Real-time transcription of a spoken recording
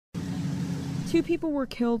2 people were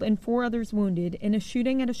killed and 4 others wounded in a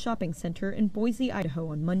shooting at a shopping center in Boise, Idaho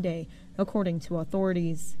on Monday, according to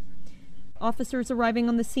authorities. Officers arriving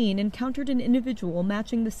on the scene encountered an individual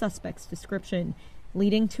matching the suspect's description,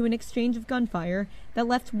 leading to an exchange of gunfire that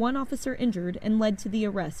left 1 officer injured and led to the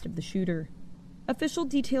arrest of the shooter. Official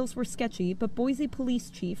details were sketchy, but Boise Police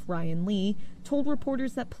Chief Ryan Lee told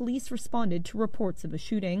reporters that police responded to reports of a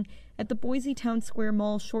shooting at the Boise Town Square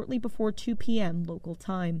Mall shortly before 2 p.m. local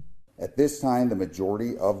time. At this time, the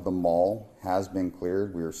majority of the mall has been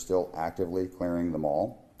cleared. We are still actively clearing the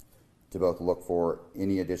mall to both look for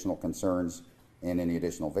any additional concerns and any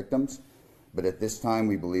additional victims. But at this time,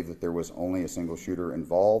 we believe that there was only a single shooter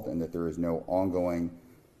involved and that there is no ongoing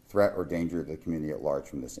threat or danger to the community at large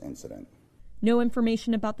from this incident. No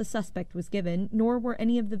information about the suspect was given, nor were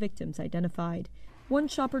any of the victims identified. One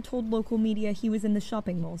shopper told local media he was in the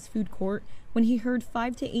shopping mall's food court when he heard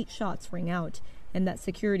 5 to 8 shots ring out, and that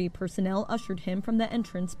security personnel ushered him from the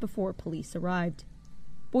entrance before police arrived.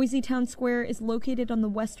 Boise Town Square is located on the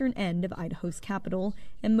western end of Idaho's capital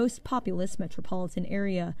and most populous metropolitan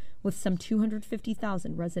area, with some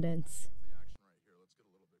 250,000 residents.